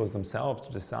Indigenous peoples themselves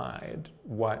to decide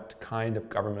what kind of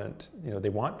government they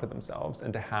want for themselves,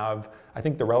 and to have. I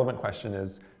think the relevant question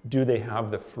is, do they have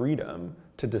the freedom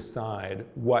to decide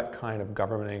what kind of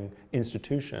governing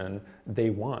institution they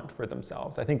want for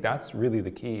themselves? I think that's really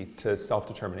the key to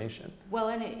self-determination. Well,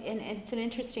 and it's an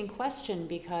interesting question,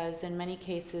 because in many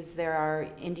cases there are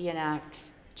Indian Act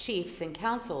chiefs and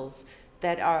councils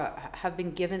that have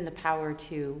been given the power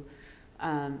to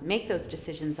make those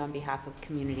decisions on behalf of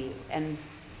community, and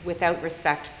without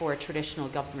respect for traditional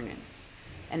governance.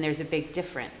 And there's a big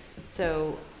difference.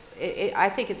 So I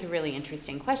think it's a really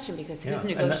interesting question, because who's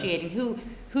negotiating?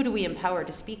 Who do we empower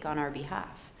to speak on our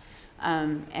behalf?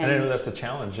 And I know that's a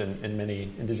challenge in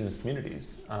many Indigenous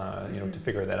communities, to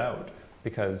figure that out,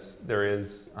 because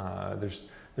there's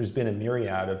been a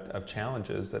myriad of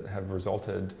challenges that have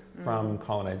resulted from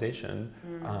colonization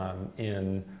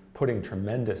in putting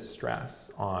tremendous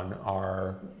stress on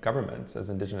our governments as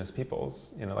Indigenous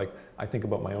peoples. I think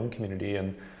about my own community,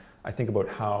 and I think about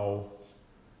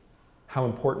how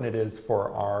important it is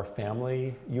for our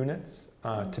family units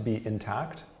to be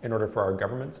intact in order for our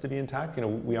governments to be intact.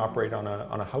 We operate on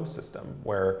a house system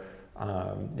where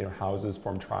houses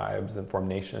form tribes and form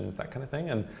nations, that kind of thing.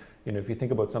 And if you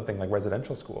think about something like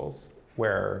residential schools,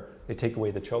 where they take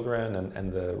away the children,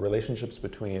 and the relationships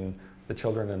between the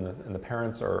children and the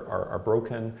parents are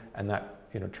broken, and that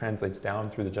translates down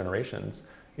through the generations,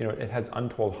 it has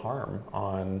untold harm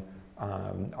on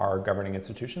our governing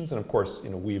institutions. And of course,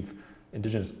 we've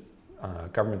Indigenous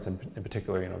governments in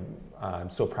particular, I'm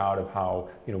so proud of how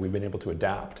we've been able to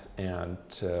adapt and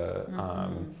to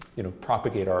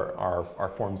propagate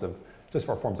our forms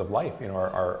of life,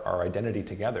 our identity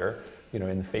together,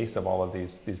 in the face of all of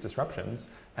these disruptions,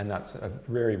 and that's a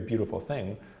very beautiful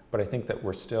thing. But I think that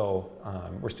we're still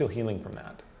healing from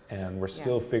that, and we're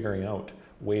still figuring out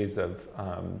ways of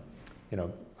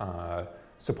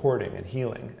supporting and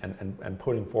healing and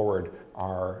putting forward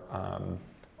our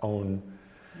own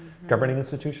governing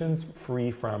institutions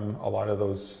free from a lot of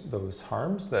those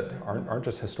harms that aren't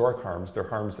just historic harms. They're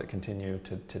harms that continue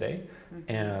to today.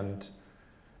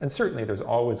 And certainly there's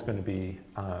always going to be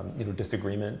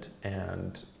disagreement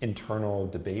and internal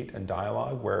debate and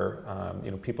dialogue where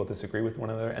people disagree with one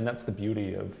another, and that's the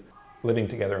beauty of living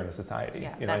together in a society.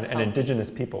 And Indigenous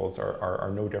peoples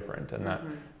are no different, and that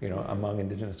among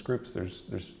Indigenous groups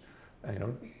there's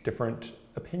different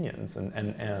opinions,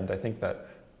 and I think that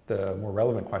the more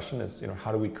relevant question is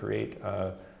how do we create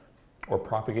or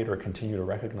propagate or continue to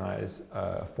recognize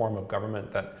a form of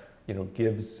government that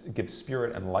gives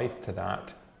spirit and life to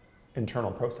that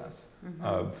internal process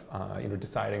of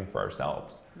deciding for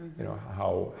ourselves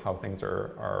how things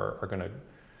are going to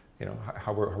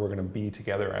how we're going to be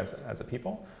together as a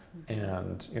people,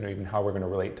 and even how we're going to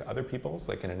relate to other peoples,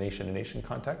 like in a nation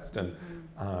context. And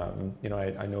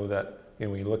I know that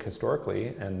when you look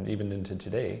historically and even into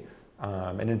today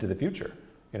and into the future,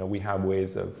 we have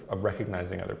ways of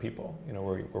recognizing other people,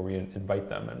 where we invite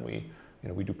them, and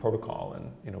we do protocol,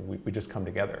 and we just come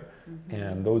together.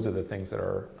 And those are the things that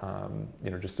are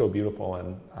just so beautiful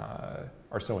and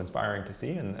are so inspiring to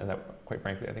see, and that, quite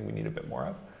frankly, I think we need a bit more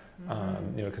of,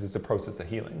 because it's a process of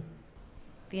healing.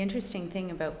 The interesting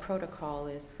thing about protocol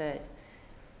is that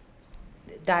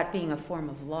being a form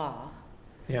of law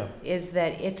is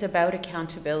that it's about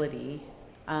accountability,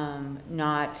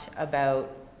 not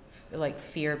about like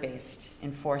fear-based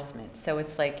enforcement. So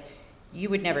it's like you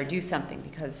would never do something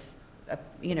because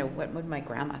what would my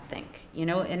grandma think?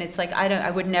 And it's like I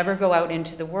would never go out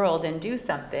into the world and do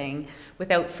something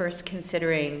without first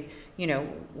considering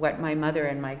what my mother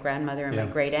and my grandmother and my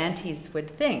great aunties would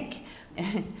think.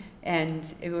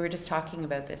 And we were just talking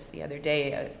about this the other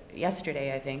day,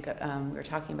 yesterday, I think. We were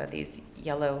talking about these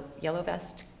yellow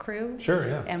vest crew. Sure,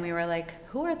 yeah. And we were like,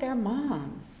 who are their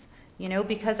moms? You know,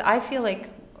 because I feel like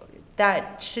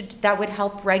that would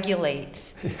help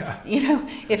regulate. Yeah. You know,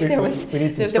 if there was we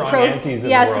need some strong aunties in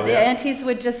the world. Yes, the aunties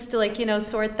would just like, you know,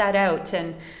 sort that out.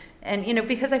 And you know,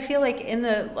 because I feel like in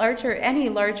any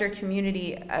larger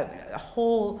community, a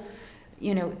whole,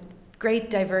 you know,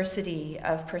 great diversity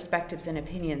of perspectives and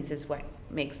opinions is what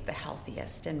makes the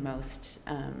healthiest and most,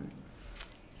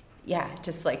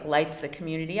 just like lights the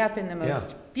community up in the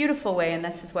most beautiful way, and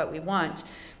this is what we want.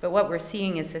 But what we're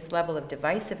seeing is this level of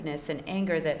divisiveness and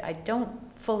anger that I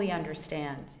don't fully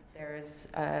understand. There's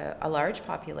a large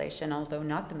population, although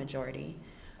not the majority,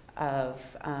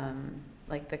 of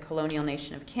like the colonial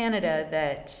nation of Canada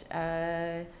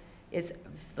that is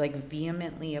like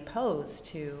vehemently opposed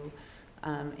to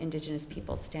Indigenous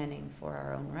people standing for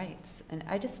our own rights. And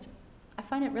I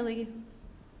find it really,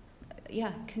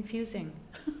 confusing,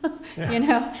 you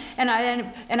know? And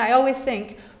I always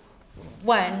think,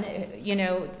 one, you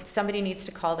know, somebody needs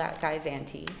to call that guy's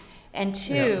auntie. And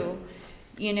two,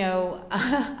 you know,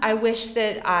 I wish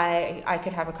that I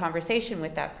could have a conversation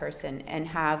with that person and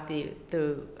have the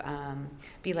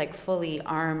be like fully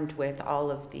armed with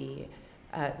all of the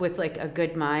with like a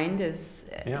good mind, as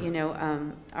you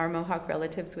know, our Mohawk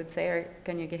relatives would say, our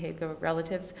Kanien'kehá:ka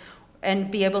relatives,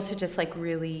 and be able to just like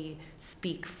really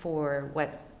speak for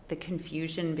what the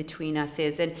confusion between us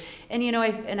is, and you know,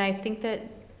 I think that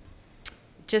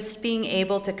just being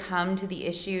able to come to the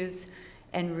issues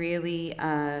and really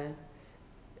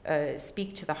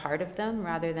speak to the heart of them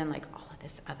rather than like all of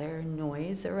this other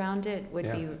noise around it would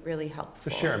be really helpful. To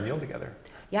share a meal together.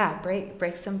 Yeah,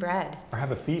 break some bread. Or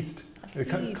have a feast.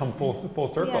 Come full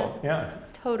circle. Yeah.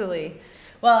 Totally.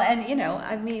 Well, and you know,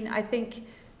 I mean, I think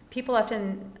people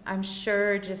often, I'm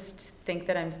sure, just think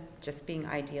that I'm just being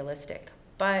idealistic.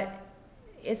 But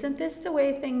isn't this the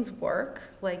way things work?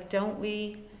 Like, don't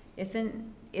we?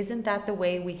 Isn't that the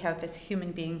way we have as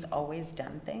human beings always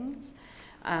done things?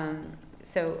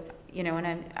 So, you know,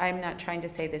 and I'm not trying to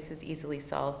say this is easily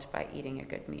solved by eating a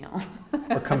good meal.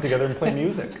 Or come together and play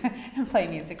music. And play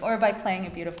music, or by playing a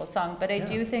beautiful song. But I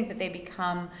do think that they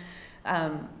become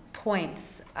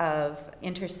points of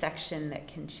intersection that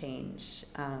can change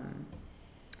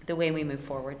the way we move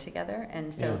forward together.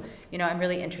 And so, you know, I'm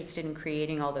really interested in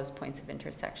creating all those points of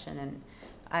intersection, and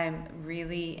I'm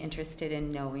really interested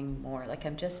in knowing more. Like,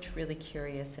 I'm just really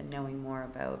curious in knowing more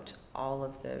about all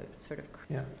of the sort of...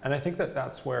 And I think that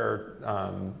that's where,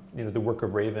 you know, the work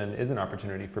of Raven is an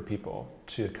opportunity for people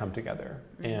to come together.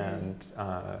 And,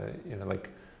 you know, like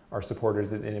our supporters,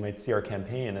 they might see our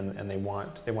campaign and they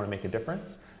want to make a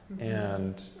difference.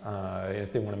 And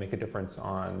if they want to make a difference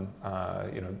on,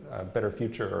 you know, a better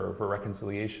future, or for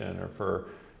reconciliation, or for,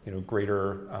 you know,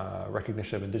 greater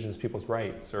recognition of Indigenous people's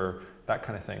rights, or that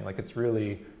kind of thing. Like, it's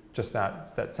really just that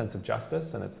sense of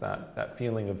justice, and it's that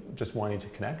feeling of just wanting to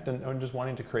connect and just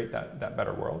wanting to create that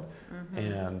better world.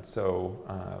 And so,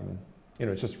 you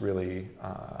know, it's just really,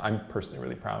 I'm personally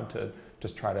really proud to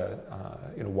just try to,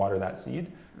 you know, water that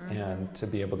seed and to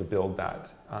be able to build that,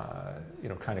 you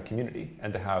know, kind of community,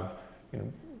 and to have, you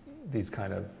know, these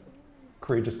kind of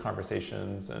courageous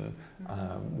conversations, and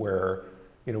where,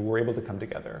 you know, we're able to come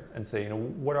together and say, you know,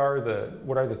 what are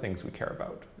the things we care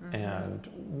about, and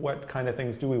what kind of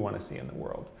things do we want to see in the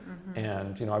world?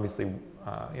 And, you know, obviously,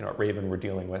 you know, at Raven, we're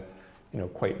dealing with, you know,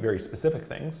 quite very specific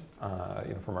things,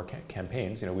 you know, from our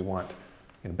campaigns. You know, we want,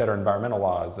 you know, better environmental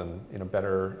laws, and, you know,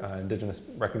 better Indigenous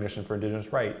recognition for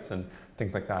Indigenous rights, and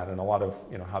things like that. And a lot of,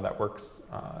 you know, how that works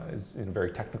is, you know,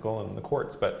 very technical in the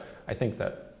courts. But I think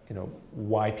that, you know,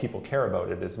 why people care about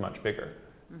it is much bigger.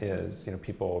 Is, you know,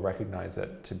 people recognize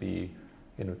it to be,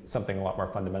 you know, something a lot more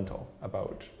fundamental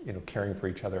about, you know, caring for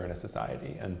each other in a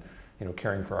society, and, you know,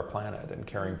 caring for our planet, and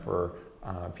caring for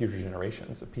future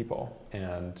generations of people,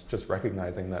 and just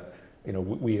recognizing that, you know,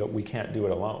 we can't do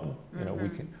it alone. You know,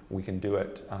 we can do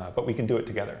it, but we can do it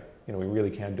together. You know, we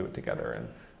really can do it together. And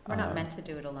we're not meant to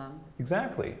do it alone.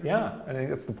 Exactly. Yeah, I think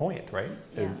that's the point, right?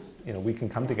 Is, you know, we can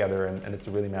come together, and it's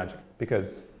really magic,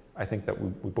 because I think that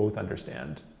we both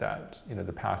understand that, you know,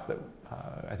 the past that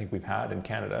I think we've had in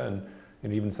Canada, and, you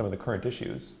know, even some of the current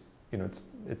issues, you know,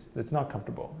 it's not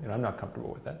comfortable. You know, I'm not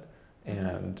comfortable with it.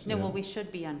 And no, well, we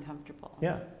should be uncomfortable.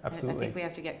 Yeah, absolutely. I think we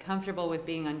have to get comfortable with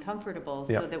being uncomfortable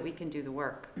so that we can do the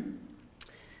work.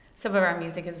 Some of our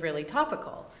music is really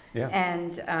topical,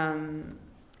 and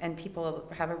people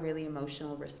have a really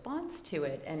emotional response to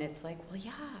it, and it's like, well,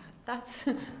 yeah, that's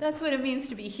what it means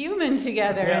to be human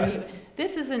together. And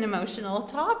this is an emotional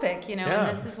topic, you know,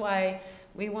 and this is why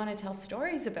we want to tell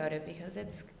stories about it because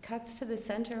it cuts to the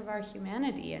center of our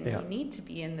humanity, and we need to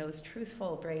be in those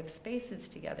truthful, brave spaces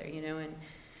together, and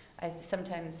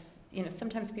sometimes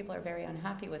people are very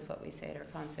unhappy with what we say at our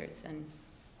concerts, and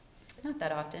not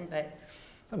that often, but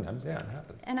sometimes, it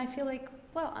happens. And I feel like,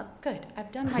 well, good,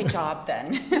 I've done my job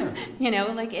then,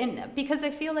 because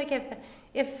I feel like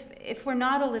if we're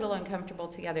not a little uncomfortable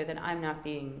together, then I'm not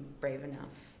being brave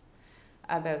enough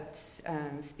about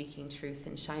speaking truth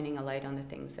and shining a light on the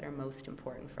things that are most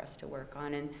important for us to work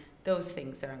on, and those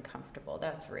things are uncomfortable.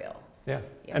 That's real. Yeah.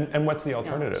 And what's the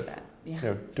alternative?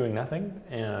 Yeah. Doing nothing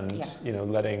and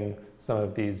letting some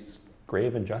of these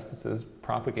grave injustices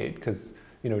propagate, because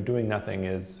doing nothing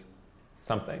is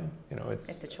something.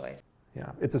 It's a choice. Yeah,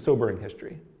 it's a sobering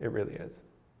history. It really is,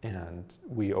 and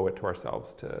we owe it to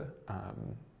ourselves to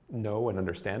know and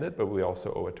understand it, but we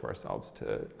also owe it to ourselves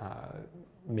to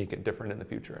make it different in the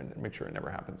future and make sure it never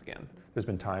happens again. There's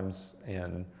been times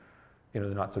in the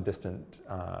not so distant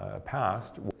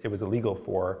past, it was illegal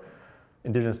for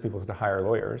Indigenous peoples to hire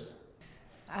lawyers.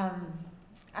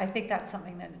 I think that's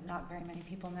something that not very many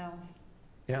people know.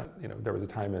 Yeah, there was a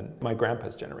time in my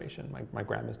grandpa's generation, my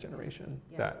grandma's generation,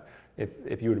 that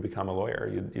if you were to become a lawyer,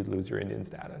 you'd lose your Indian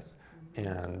status.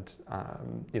 And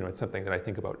it's something that I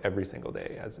think about every single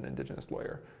day as an Indigenous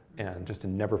lawyer, and just to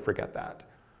never forget that.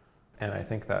 And I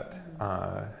think that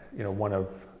one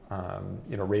of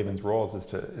Raven's roles is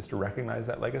to recognize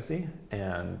that legacy,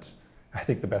 and I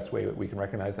think the best way that we can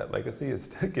recognize that legacy is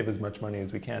to give as much money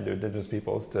as we can to Indigenous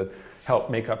peoples to help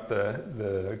make up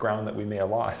the ground that we may have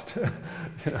lost,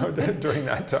 during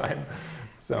that time.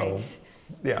 So, right.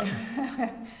 Yeah.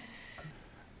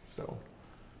 So.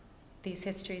 These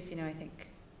histories, I think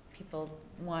people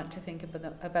want to think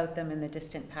about them in the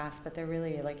distant past, but they're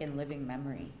really like in living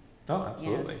memory. Oh,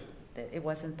 absolutely. Yes, it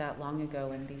wasn't that long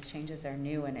ago, and these changes are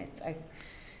new, and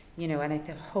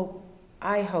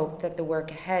I hope that the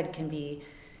work ahead can be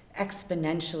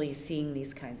exponentially seeing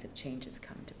these kinds of changes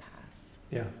come to pass.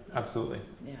 Yeah, absolutely.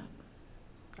 Yeah.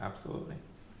 Absolutely.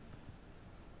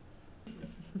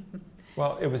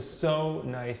 Well, it was so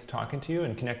nice talking to you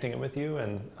and connecting with you,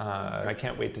 and I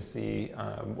can't wait to see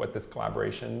what this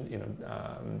collaboration,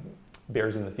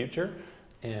 bears in the future.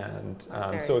 And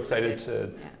I'm so excited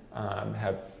to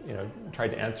have tried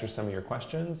to answer some of your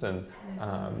questions, and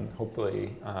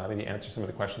hopefully maybe answer some of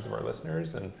the questions of our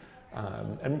listeners, and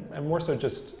more so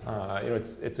just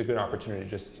it's a good opportunity,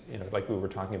 just like we were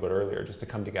talking about earlier, just to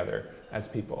come together as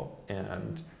people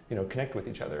and connect with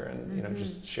each other, and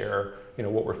just share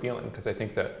what we're feeling, because I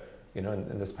think that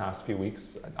in this past few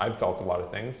weeks, I've felt a lot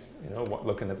of things,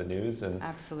 looking at the news, and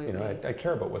absolutely, I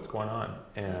care about what's going on,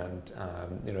 and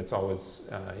it's always,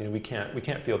 we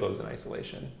can't feel those in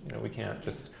isolation. We can't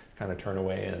just kind of turn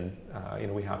away,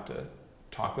 and we have to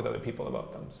talk with other people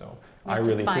about them. So I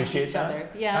really appreciate that. Other.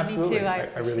 Yeah, absolutely. Me too.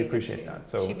 I really appreciate that.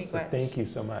 So thank you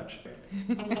so much.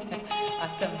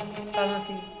 Awesome.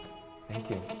 Bye, Thank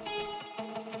you.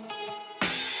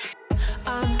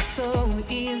 I'm so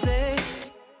easy.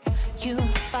 You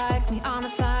like me on the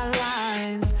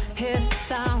sidelines, hit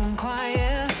down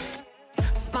quiet,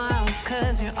 smile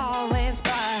 'cause you're always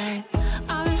right.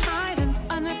 I've been hiding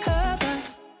undercover,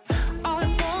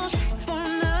 always bullshit for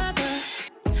another,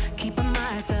 keeping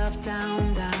myself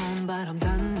down, but I'm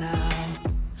done now.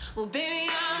 Well, baby,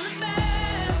 I'm the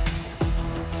best,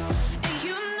 and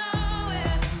you know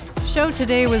it. Show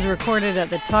Today was recorded at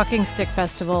the Talking Stick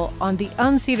Festival on the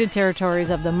unceded territories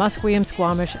of the Musqueam,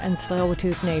 Squamish, and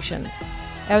Tsleil-Waututh Nations.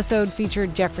 Episode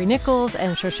featured Jeffrey Nichols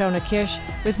and Shoshona Kish,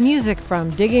 with music from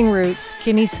Digging Roots,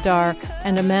 Kinney Starr,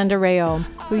 and Amanda Rayom,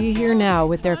 who you hear now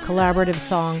with their collaborative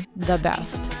song, The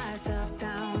Best.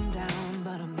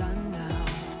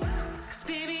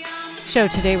 Show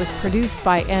Today was produced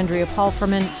by Andrea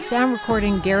Palfreman, sound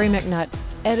recording Gary McNutt,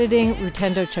 editing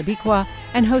Rutendo Chabikwa,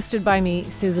 and hosted by me,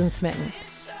 Susan Smitten.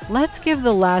 Let's give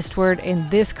the last word in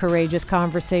this courageous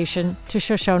conversation to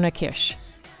Shoshona Kish.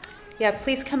 Yeah,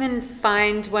 please come and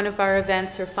find one of our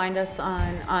events or find us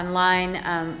online.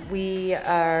 We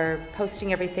are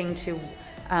posting everything to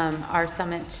our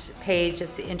summit page.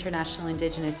 It's the International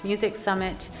Indigenous Music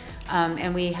Summit,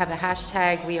 and we have a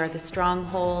hashtag, We Are the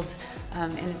Stronghold,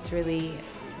 and it's really,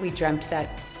 we dreamt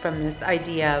that from this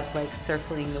idea of like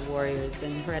circling the warriors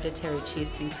and hereditary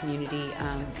chiefs and community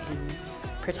in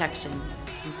protection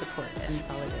and support and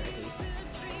solidarity.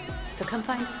 So come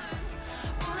find us.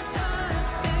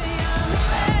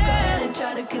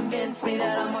 Try to convince me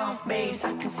that I'm off base.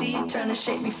 I can see you trying to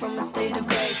shake me from a state of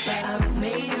grace, but I'm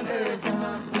made of earth and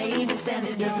I'm made of sand.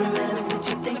 It doesn't matter what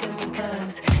you think